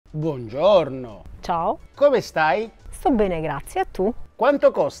Buongiorno. Ciao. Come stai? Sto bene, grazie. E tu? Quanto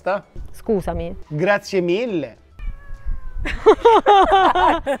costa? Scusami. Grazie mille.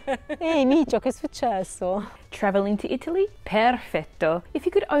 Ehi, Micio, che è successo? Traveling to Italy? Perfetto. If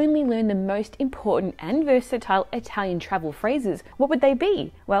you could only learn the most important and versatile Italian travel phrases, what would they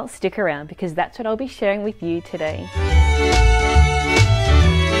be? Well, stick around because that's what I'll be sharing with you today.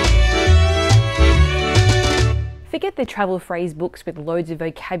 Forget the travel phrase books with loads of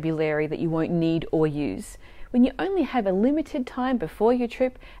vocabulary that you won't need or use. When you only have a limited time before your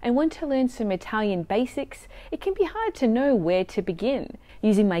trip and want to learn some Italian basics, it can be hard to know where to begin.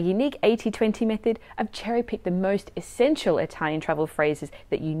 Using my unique 80-20 method, I've cherry-picked the most essential Italian travel phrases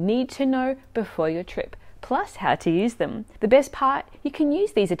that you need to know before your trip, plus how to use them. The best part, you can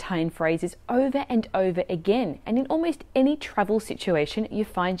use these Italian phrases over and over again and in almost any travel situation you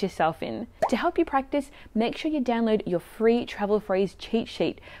find yourself in. To help you practice, make sure you download your free travel phrase cheat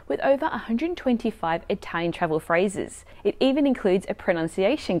sheet with over 125 Italian travel phrases. It even includes a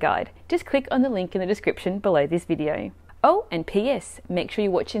pronunciation guide. Just click on the link in the description below this video. Oh, and PS, make sure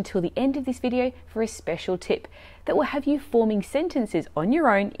you watch until the end of this video for a special tip that will have you forming sentences on your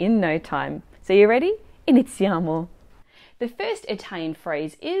own in no time. So you ready? Iniziamo! The first Italian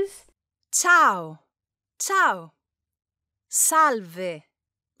phrase is Ciao, ciao, salve,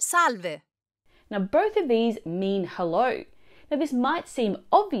 salve. Now both of these mean hello. Now this might seem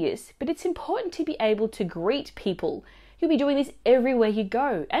obvious, but it's important to be able to greet people. You'll be doing this everywhere you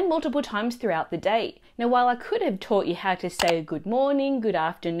go and multiple times throughout the day. Now while I could have taught you how to say good morning, good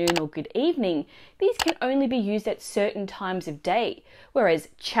afternoon or good evening, these can only be used at certain times of day, whereas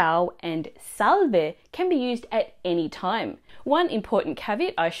ciao and salve can be used at any time. One important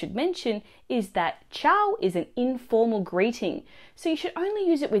caveat I should mention is that ciao is an informal greeting, so you should only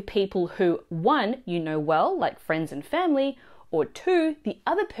use it with people who, one, you know well, like friends and family, or two, the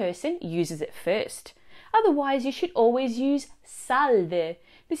other person uses it first. Otherwise, you should always use salve.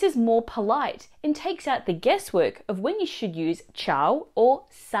 This is more polite and takes out the guesswork of when you should use ciao or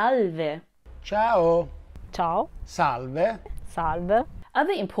salve. Ciao. Ciao. Salve. Salve.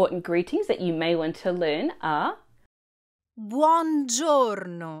 Other important greetings that you may want to learn are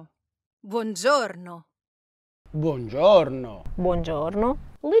Buongiorno, buongiorno. Buongiorno. Buongiorno.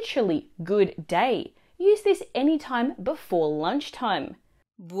 literally good day. Use this anytime before lunchtime.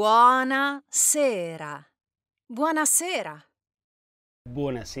 Buonasera, buonasera.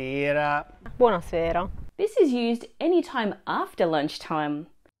 Buonasera. Buonasera. This is used anytime after lunchtime.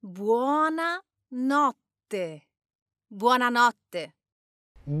 Buonanotte, buonanotte.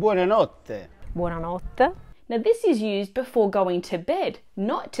 Buonanotte. Buonanotte. Now this is used before going to bed,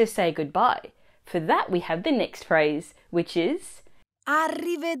 not to say goodbye. For that we have the next phrase, which is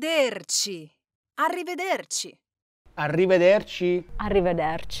Arrivederci, arrivederci. Arrivederci.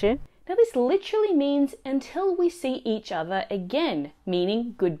 Arrivederci. Now this literally means until we see each other again,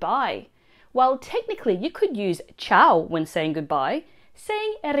 meaning goodbye. While technically you could use ciao when saying goodbye,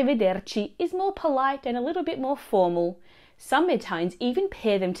 saying arrivederci is more polite and a little bit more formal. Some Italians even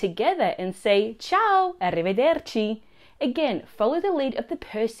pair them together and say ciao, arrivederci. Again, follow the lead of the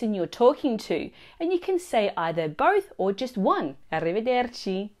person you're talking to, and you can say either both or just one,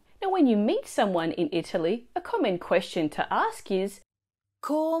 arrivederci. Now when you meet someone in Italy, a common question to ask is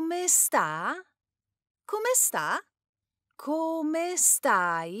Come sta? Come sta? Come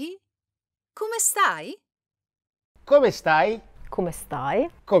stai? Come stai? Come stai? Come stai?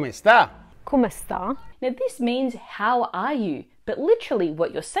 Come sta? Come sta? Now this means how are you, but literally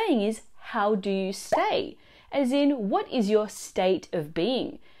what you're saying is how do you stay, as in what is your state of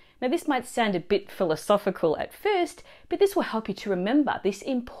being. Now this might sound a bit philosophical at first, but this will help you to remember this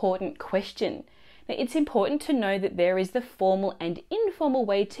important question. Now it's important to know that there is the formal and informal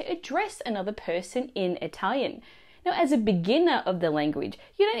way to address another person in Italian. Now as a beginner of the language,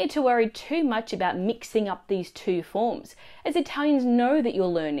 you don't need to worry too much about mixing up these two forms, as Italians know that you're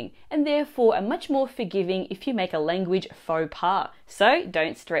learning and therefore are much more forgiving if you make a language faux pas. So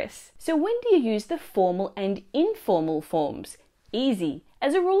don't stress. So when do you use the formal and informal forms? Easy.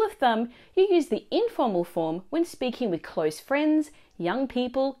 As a rule of thumb, you use the informal form when speaking with close friends, young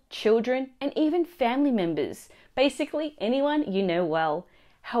people, children, and even family members. Basically anyone you know well.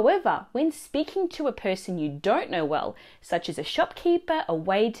 However, when speaking to a person you don't know well, such as a shopkeeper, a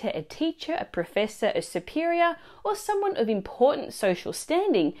waiter, a teacher, a professor, a superior, or someone of important social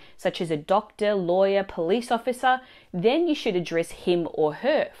standing, such as a doctor, lawyer, police officer, then you should address him or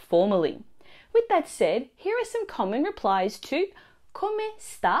her formally. With that said, here are some common replies to come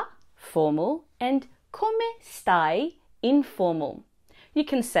sta, formal, and come stai, informal. You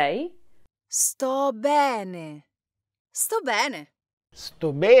can say Sto bene, sto bene.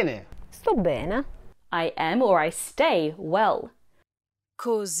 Sto bene. Sto bene. I am or I stay well.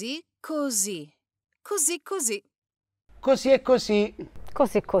 Così, così. Così, così. Così e così.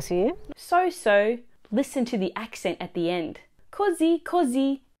 Così così. So. Listen to the accent at the end. Così,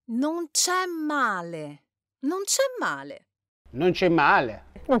 così. Non c'è male. Non c'è male. Non c'è male.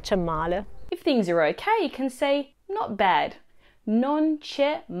 Non c'è male. If things are okay, you can say not bad. Non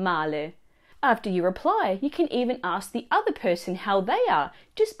c'è male. After you reply, you can even ask the other person how they are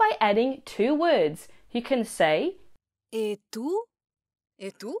just by adding 2 words. You can say, E tu?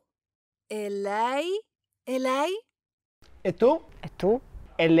 E tu? E lei? E lei? E tu? E tu?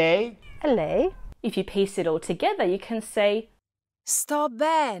 E lei? E lei? if you piece it all together, you can say, Sto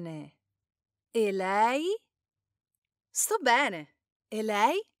bene. E lei? Sto bene. E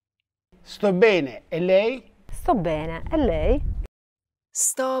lei? Sto bene. E lei? Sto bene. E lei?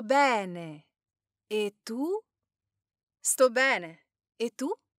 Sto bene. E tu? Sto bene. E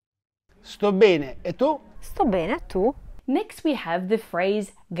tu? Sto bene. E tu? Sto bene. E tu? Next, we have the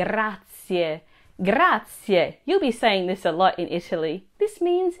phrase grazie. Grazie. You'll be saying this a lot in Italy. This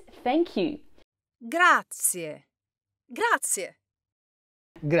means thank you. Grazie. Grazie.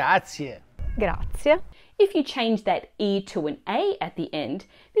 Grazie. Grazie. If you change that E to an A at the end,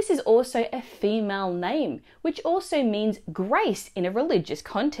 this is also a female name, which also means grace in a religious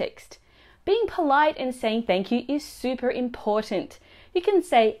context. Being polite and saying thank you is super important. You can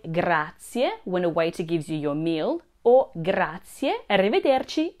say grazie when a waiter gives you your meal, or grazie,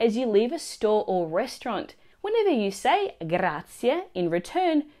 arrivederci, as you leave a store or restaurant. Whenever you say grazie in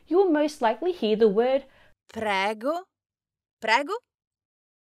return, you will most likely hear the word Prego. Prego.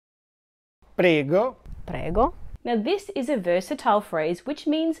 Prego. Prego. Now, this is a versatile phrase which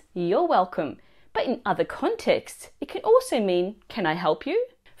means you're welcome, but in other contexts, it can also mean can I help you?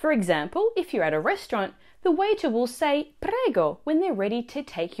 For example, if you're at a restaurant, the waiter will say prego when they're ready to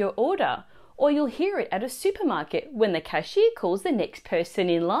take your order, or you'll hear it at a supermarket when the cashier calls the next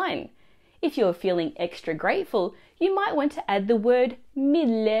person in line. If you're feeling extra grateful, you might want to add the word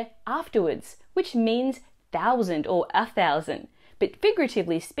mille afterwards, which means 1,000 or 1,000. But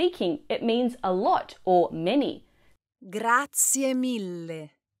figuratively speaking, it means a lot or many. Grazie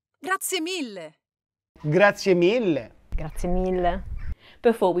mille. Grazie mille. Grazie mille. Grazie mille.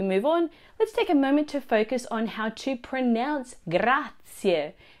 Before we move on, let's take a moment to focus on how to pronounce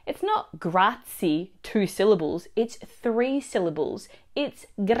grazie. It's not grazie, 2 syllables, it's 3 syllables. It's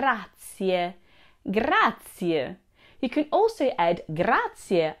grazie. Grazie. You can also add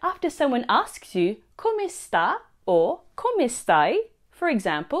grazie after someone asks you come sta or come stai. For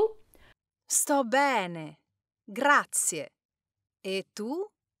example, Sto bene. Grazie. E tu?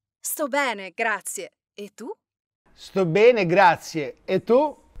 Sto bene, grazie. E tu? Sto bene, grazie. E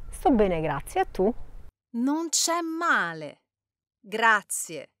tu? Sto bene, grazie. E tu? Non c'è male.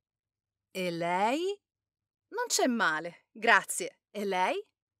 Grazie. E lei? Non c'è male. Grazie. E lei?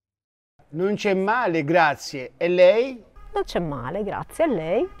 Non c'è male, grazie. E lei? Non c'è male, grazie. E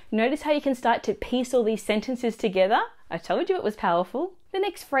lei? notice how you can start to piece all these sentences together? I told you it was powerful. The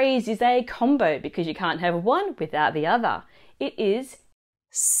next phrase is a combo because you can't have one without the other. It is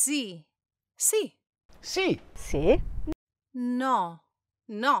Sì. Sì. Sì. Sì. No.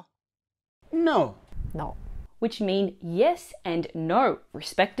 No. No. No. which mean yes and no,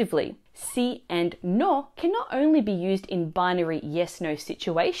 respectively. Sí and no can not only be used in binary yes-no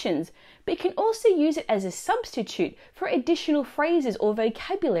situations, but you can also use it as a substitute for additional phrases or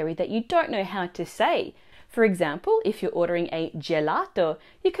vocabulary that you don't know how to say. For example, if you're ordering a gelato,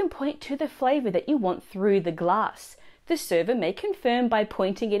 you can point to the flavour that you want through the glass. The server may confirm by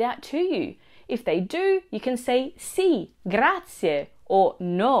pointing it out to you. If they do, you can say sì, grazie, or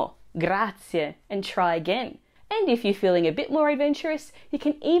no, grazie, and try again. And if you're feeling a bit more adventurous, you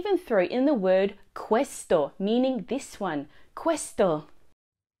can even throw in the word questo, meaning this one. Questo.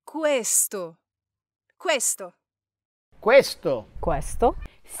 Questo. Questo. Questo. Questo.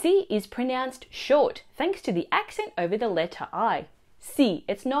 C is pronounced short, thanks to the accent over the letter I. C,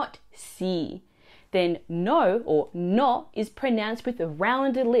 it's not si. Then no, or no, is pronounced with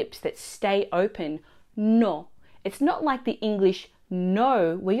rounded lips that stay open. No. It's not like the English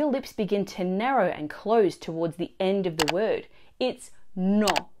no, where your lips begin to narrow and close towards the end of the word. It's no.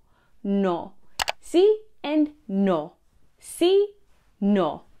 No. Si and no. Si,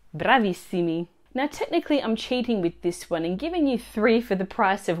 no. Bravissimi. Now technically I'm cheating with this one and giving you 3 for the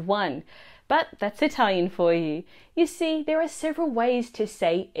price of 1, but that's Italian for you. You see, there are several ways to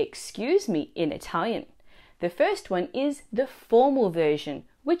say excuse me in Italian. The first one is the formal version,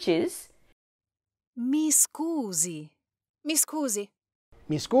 which is Mi scusi. Mi scusi.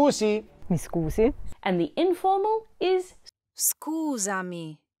 Mi scusi? Mi scusi? and the informal is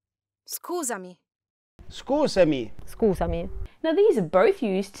Scusami. Scusami. Scusami. Scusami. Now, these are both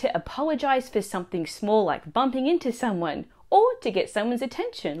used to apologize for something small like bumping into someone, or to get someone's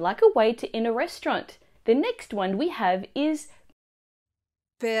attention like a waiter in a restaurant. The next one we have is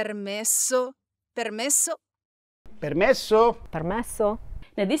Permesso. Permesso. Permesso. Permesso.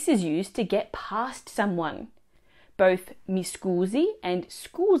 Now, this is used to get past someone. Both mi scusi and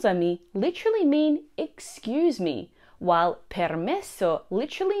scusami literally mean excuse me, while permesso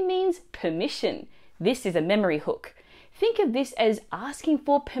literally means permission. This is a memory hook. Think of this as asking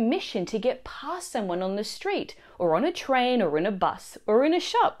for permission to get past someone on the street, or on a train, or in a bus, or in a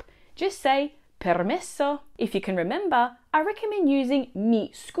shop. Just say permesso. If you can remember, I recommend using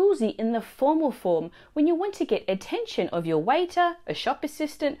mi scusi in the formal form when you want to get attention of your waiter, a shop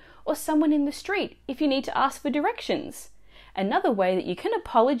assistant, or someone in the street if you need to ask for directions. Another way that you can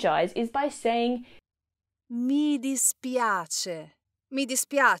apologize is by saying Mi dispiace. Mi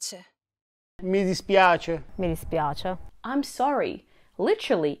dispiace. Mi dispiace. Mi dispiace. I'm sorry.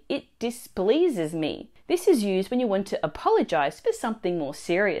 Literally, it displeases me. This is used when you want to apologize for something more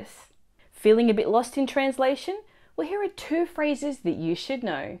serious. Feeling a bit lost in translation? Well, here are two phrases that you should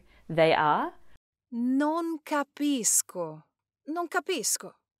know. They are Non capisco. Non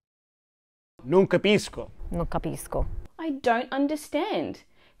capisco. Non capisco. Non capisco. I don't understand.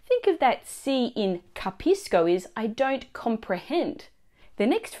 Think of that C in capisco is I don't comprehend. The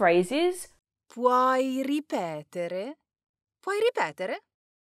next phrase is Puoi ripetere? Puoi ripetere?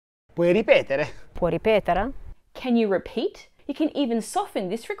 Puoi ripetere? Puoi ripetere? can you repeat? You can even soften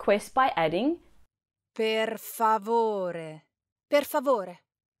this request by adding Per favore. Per favore.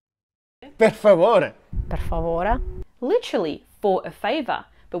 Per favore. Per favore. literally for a favor,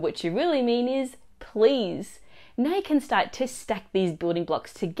 but what you really mean is please. Now you can start to stack these building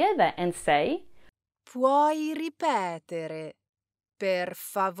blocks together and say Puoi ripetere? Per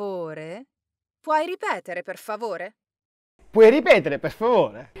favore? Puoi ripetere, per favore? Puoi ripetere, per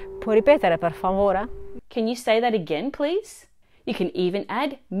favore? Puoi ripetere per favore? Can you say that again, please? You can even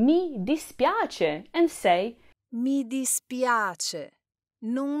add mi dispiace and say Mi dispiace.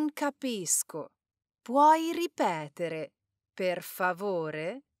 Non capisco. Puoi ripetere, per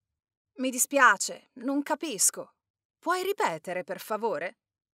favore? Mi dispiace, non capisco. Puoi ripetere, per favore?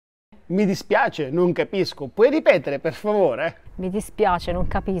 Mi dispiace, non capisco. Puoi ripetere, per favore? Mi dispiace, non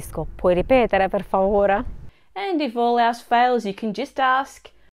capisco. Puoi ripetere per favore? and if all else fails, you can just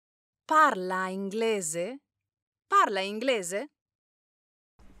ask Parla inglese? Parla inglese?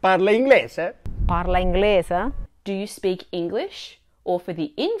 Parla inglese? Parla inglese? do you speak English? Or for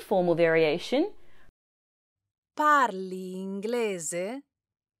the informal variation, Parli inglese?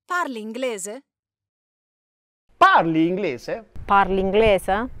 Parli inglese? Parli inglese? Parli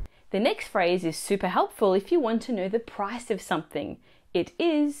inglese? the next phrase is super helpful if you want to know the price of something. It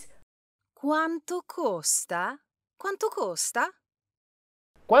is Quanto costa? Quanto costa?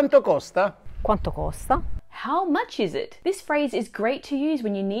 Quanto costa? Quanto costa? how much is it? This phrase is great to use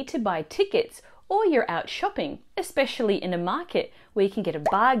when you need to buy tickets or you're out shopping, especially in a market where you can get a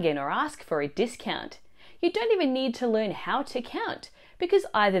bargain or ask for a discount. You don't even need to learn how to count because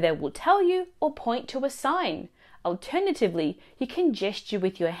either they will tell you or point to a sign. Alternatively, you can gesture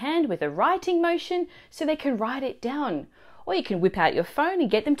with your hand with a writing motion so they can write it down, or you can whip out your phone and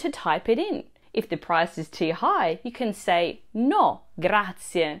get them to type it in. If the price is too high, you can say no,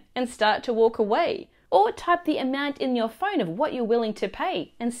 grazie, and start to walk away, or type the amount in your phone of what you're willing to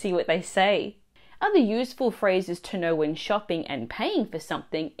pay and see what they say. Other useful phrases to know when shopping and paying for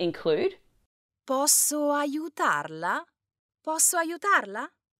something include Posso aiutarla? Posso aiutarla?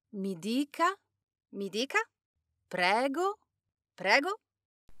 Mi dica? Mi dica? Prego? Prego?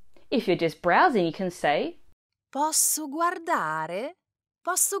 if you're just browsing, you can say Posso guardare?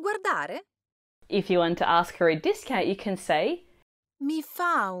 Posso guardare? if you want to ask for a discount, you can say Mi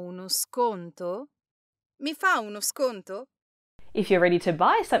fa uno sconto? Mi fa uno sconto? if you're ready to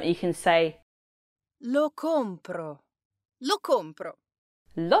buy something, you can say Lo compro. Lo compro.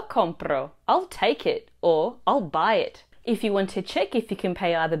 lo compro, I'll take it, or I'll buy it. If you want to check if you can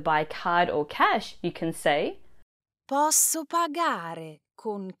pay either by card or cash, you can say Posso pagare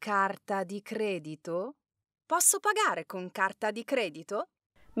con carta di credito? Posso pagare con carta di credito?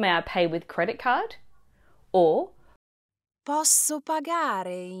 may I pay with credit card? Or Posso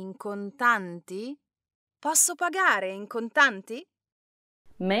pagare in contanti? Posso pagare in contanti?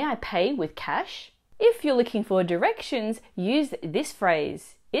 may I pay with cash? If you're looking for directions, use this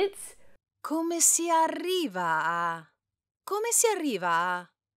phrase. It's Come si arriva a? Come si arriva a?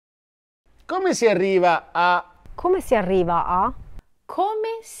 Come si arriva a... Come si arriva a?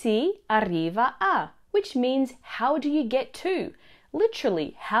 come si arriva a. which means how do you get to?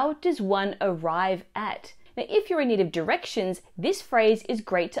 Literally, how does one arrive at? Now, if you're in need of directions, this phrase is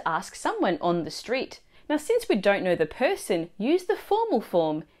great to ask someone on the street. Now, since we don't know the person, use the formal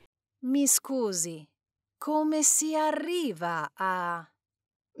form. Mi scusi, come si arriva a...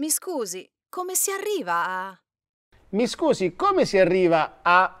 Mi scusi, come si arriva a... Mi scusi, come si arriva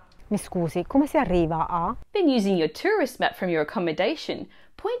a... Mi scusi, come si arriva a? Then using your tourist map from your accommodation,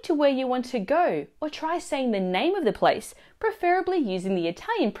 point to where you want to go or try saying the name of the place, preferably using the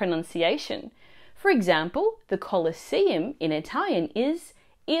Italian pronunciation. For example, the Colosseum in Italian is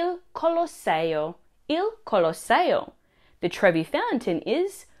il Colosseo, il Colosseo. The Trevi Fountain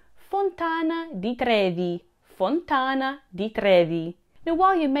is Fontana di Trevi, Fontana di Trevi. Now,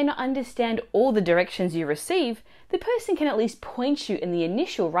 while you may not understand all the directions you receive, the person can at least point you in the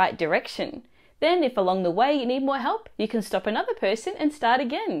initial right direction. Then, if along the way you need more help, you can stop another person and start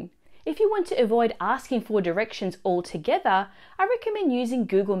again. If you want to avoid asking for directions altogether, I recommend using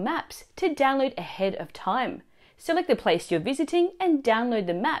Google Maps to download ahead of time. Select the place you're visiting and download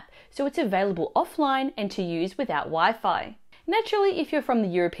the map so it's available offline and to use without Wi-Fi. Naturally, if you're from the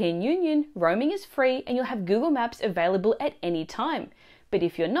European Union, roaming is free and you'll have Google Maps available at any time. But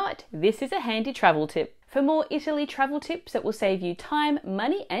if you're not, this is a handy travel tip. For more Italy travel tips that will save you time,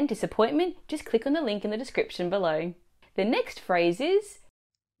 money and disappointment, just click on the link in the description below. The next phrase is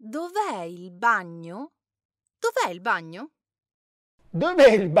Dov'è il bagno? Dov'è il bagno?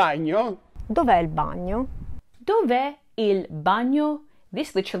 Dov'è il bagno? Dov'è il bagno? Dov'è il bagno?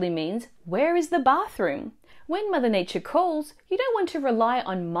 This literally means, where is the bathroom? When Mother Nature calls, you don't want to rely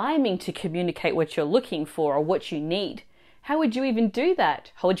on miming to communicate what you're looking for or what you need. How would you even do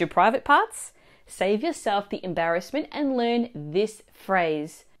that? Hold your private parts? Save yourself the embarrassment and learn this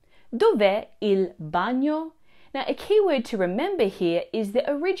phrase. Dov'è il bagno? Now, a key word to remember here is the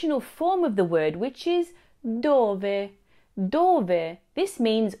original form of the word, which is dove. Dove. This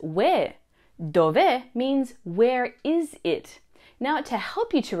means where. Dove means where is it? Now, to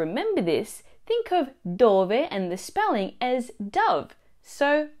help you to remember this, think of dove and the spelling as dove.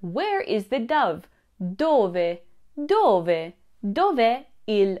 So, where is the dove? Dove. Dove. Dov'è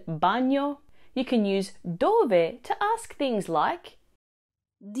il bagno? You can use dove to ask things like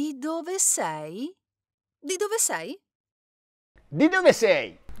Di dove sei? Di dove sei? Di dove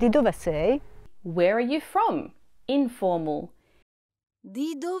sei? Di dove sei? where are you from? Informal.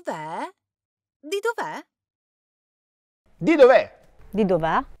 Di dov'è? Di dov'è? Di dov'è? Di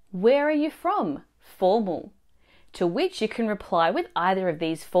dov'è? Where are you from? Formal. To which you can reply with either of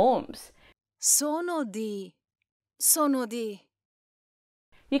these forms. Sono di. Sono di.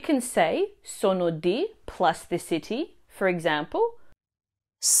 You can say sono di plus the city. For example,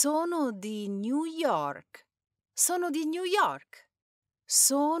 Sono di New York. Sono di New York.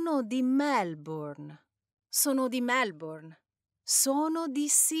 Sono di Melbourne. Sono di Melbourne. Sono di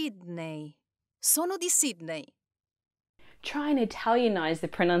Sydney. Sono di Sydney. try and Italianize the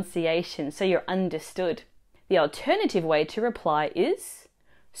pronunciation so you're understood. The alternative way to reply is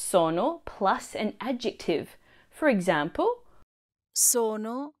sono plus an adjective. For example,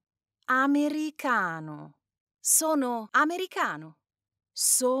 Sono americano. Sono americano.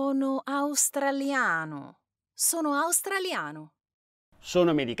 Sono australiano. Sono australiano.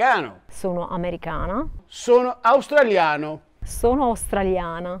 Sono americano. Sono americana. Sono australiano. Sono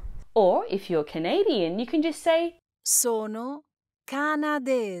australiana. or if you're Canadian, you can just say Sono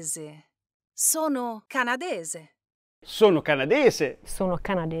canadese. Sono canadese. Sono canadese. Sono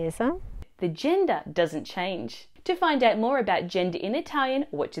canadese. the gender doesn't change. To find out more about gender in Italian,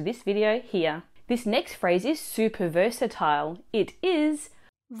 watch this video here. This next phrase is super versatile. It is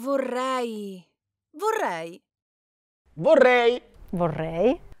Vorrei. Vorrei. Vorrei.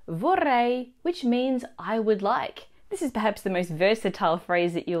 Vorrei. vorrei, which means I would like. This is perhaps the most versatile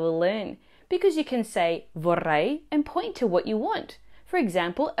phrase that you will learn because you can say vorrei and point to what you want. For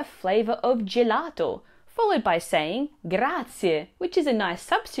example, a flavour of gelato, followed by saying grazie, which is a nice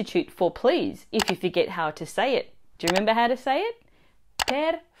substitute for please if you forget how to say it. Do you remember how to say it?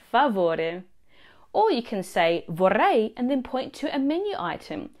 Per favore. Or you can say vorrei and then point to a menu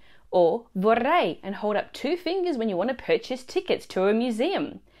item. Or vorrei and hold up two fingers when you want to purchase tickets to a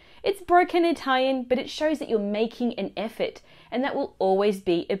museum. It's broken Italian, but it shows that you're making an effort and that will always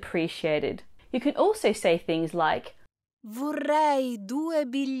be appreciated. You can also say things like Vorrei 2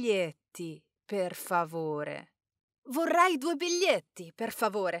 biglietti, per favore. Vorrei 2 biglietti, per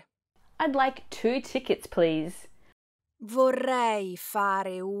favore. I'd like 2 tickets, please. Vorrei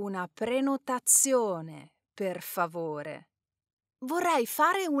fare una prenotazione, per favore. Vorrei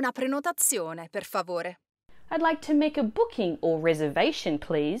fare una prenotazione, per favore. I'd like to make a booking or reservation,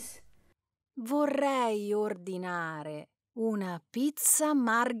 please. Vorrei ordinare una pizza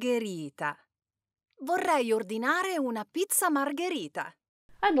margherita. Vorrei ordinare una pizza margherita.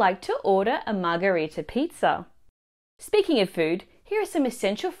 I'd like to order a margherita pizza. Speaking of food, here are some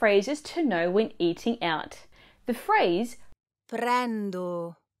essential phrases to know when eating out. The phrase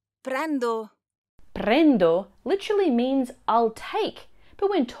Prendo. prendo literally means I'll take, but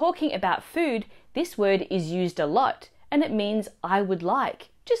when talking about food, this word is used a lot and it means I would like,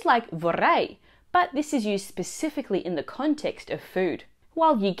 just like vorrei, but this is used specifically in the context of food.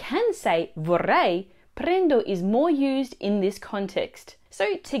 While you can say vorrei, prendo is more used in this context.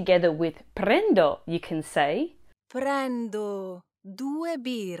 So together with prendo, you can say Prendo 2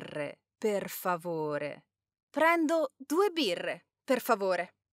 birre, per favore. Prendo 2 birre, per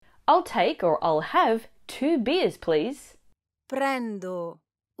favore. I'll take or I'll have 2 beers, please. Prendo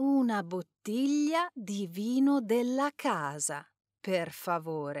una bottiglia di vino della casa, per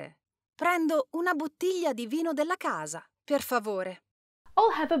favore. Prendo una bottiglia di vino della casa, per favore.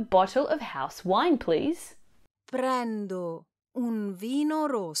 I'll have a bottle of house wine, please. Prendo un vino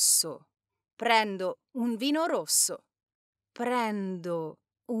rosso. Prendo un vino rosso. Prendo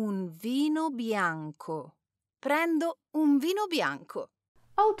un vino bianco. Prendo un vino bianco.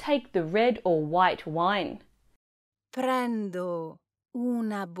 I'll take the red or white wine. Prendo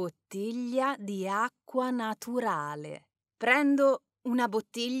una bottiglia di acqua naturale. Prendo una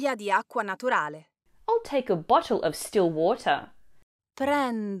bottiglia di acqua naturale. I'll take a bottle of still water.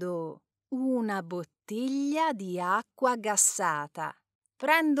 Prendo una bottiglia di acqua gassata.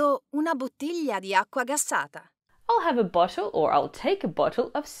 Prendo una bottiglia di acqua gassata. I'll have a bottle or I'll take a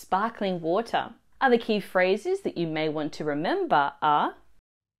bottle of sparkling water. Other key phrases that you may want to remember are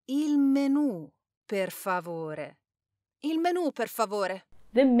Il menù, per favore. Il menù, per favore.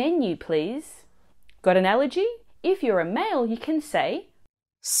 the menu, please. Got an allergy? If you're a male, you can say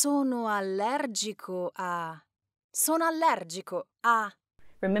Sono allergico a. Sono allergico a.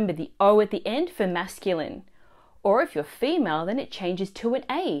 remember the O at the end for masculine. Or if you're female, then it changes to an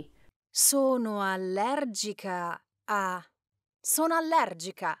A. Sono allergica a. Sono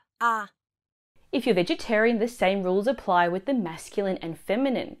allergica a. If you're vegetarian, the same rules apply with the masculine and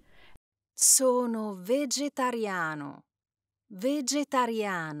feminine. Sono vegetariano.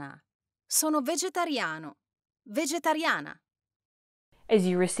 Vegetariana. Sono vegetariano. Vegetariana. As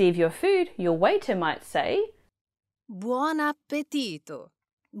you receive your food, your waiter might say, Buon appetito.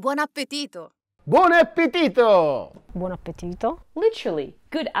 Buon appetito. Buon appetito! Buon appetito. literally,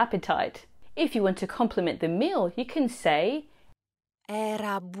 good appetite. If you want to compliment the meal, you can say,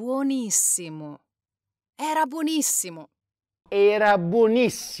 Era buonissimo. Era buonissimo. Era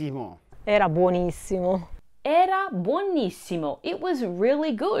buonissimo. Era buonissimo. Era buonissimo. It was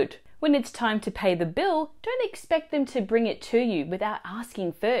really good. When it's time to pay the bill, don't expect them to bring it to you without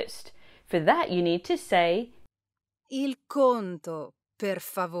asking first. For that, you need to say, Il conto, per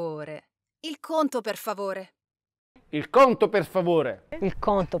favore. Il conto, per favore. Il conto, per favore. Il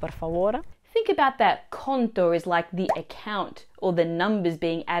conto, per favore. think about that conto is like the account or the numbers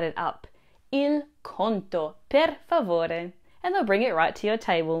being added up. Il conto, per favore. And they'll bring it right to your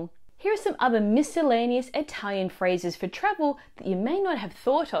table. Here are some other miscellaneous Italian phrases for travel that you may not have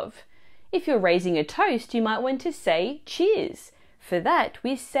thought of. If you're raising a toast, you might want to say cheers. For that,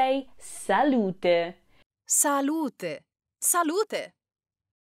 we say salute. Salute. Salute.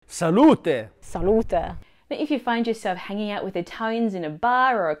 Salute. Salute. Now, if you find yourself hanging out with Italians in a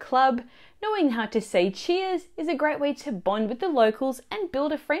bar or a club, knowing how to say cheers is a great way to bond with the locals and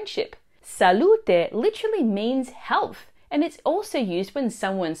build a friendship. Salute literally means health, and it's also used when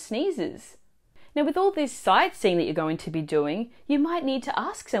someone sneezes. Now, with all this sightseeing that you're going to be doing, you might need to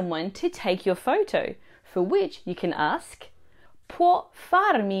ask someone to take your photo, for which you can ask, Può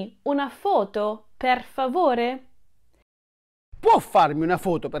farmi una foto, per favore? Può farmi una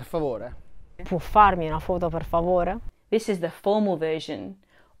foto, per favore? Può farmi una foto, per favore? This is the formal version.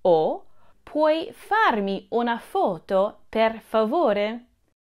 Or, puoi farmi una foto, per favore?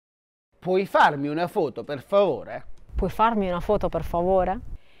 Puoi farmi una foto, per favore? Puoi farmi una foto, per favore?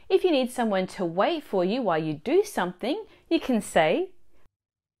 If you need someone to wait for you while you do something, you can say,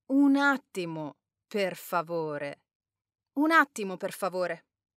 Un attimo, per favore. Un attimo, per favore.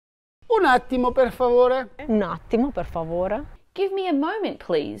 Un attimo, per favore? Un attimo, per favore? Give me a moment,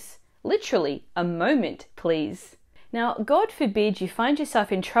 please. Literally, a moment, please. Now, God forbid you find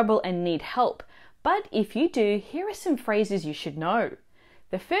yourself in trouble and need help, but if you do, here are some phrases you should know.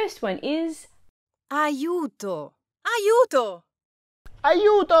 The first one is, Aiuto! Aiuto!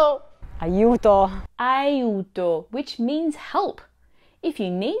 Aiuto! Aiuto! aiuto, which means help. If you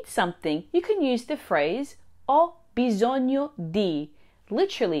need something, you can use the phrase ho bisogno di.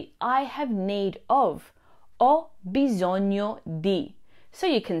 Literally, I have need of. Ho bisogno di. So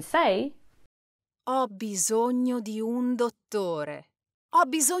you can say, Ho bisogno di un dottore. Ho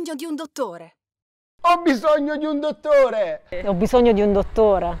bisogno di un dottore. Ho bisogno di un dottore! Ho bisogno di un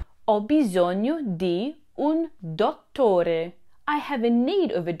dottore. Ho bisogno di un dottore. I have a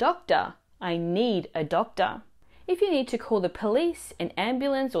need of a doctor. I need a doctor. If you need to call the police, an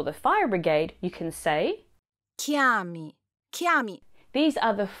ambulance, or the fire brigade, you can say, Chiami. Chiami. These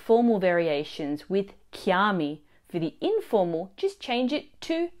are the formal variations with chiami. For the informal, just change it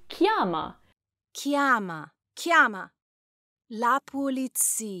to chiama. Chiama. Chiama. La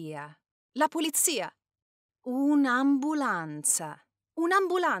polizia. La polizia. Un'ambulanza.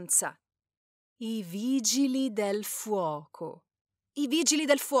 Un'ambulanza. I vigili del fuoco. I vigili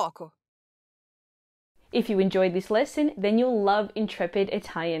del fuoco. If you enjoyed this lesson, then you'll love Intrepid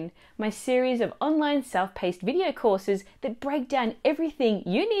Italian, my series of online self-paced video courses that break down everything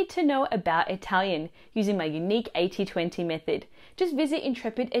you need to know about Italian using my unique 80-20 method. Just visit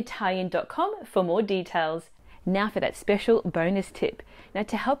intrepiditalian.com for more details. Now for that special bonus tip. Now,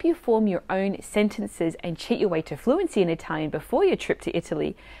 to help you form your own sentences and cheat your way to fluency in Italian before your trip to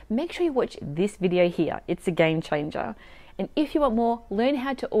Italy, make sure you watch this video here. It's a game changer. And if you want more, learn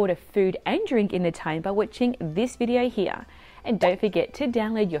how to order food and drink in Italian by watching this video here. And don't forget to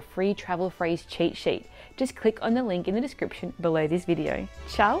download your free travel phrase cheat sheet. Just click on the link in the description below this video.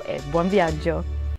 Ciao e buon viaggio!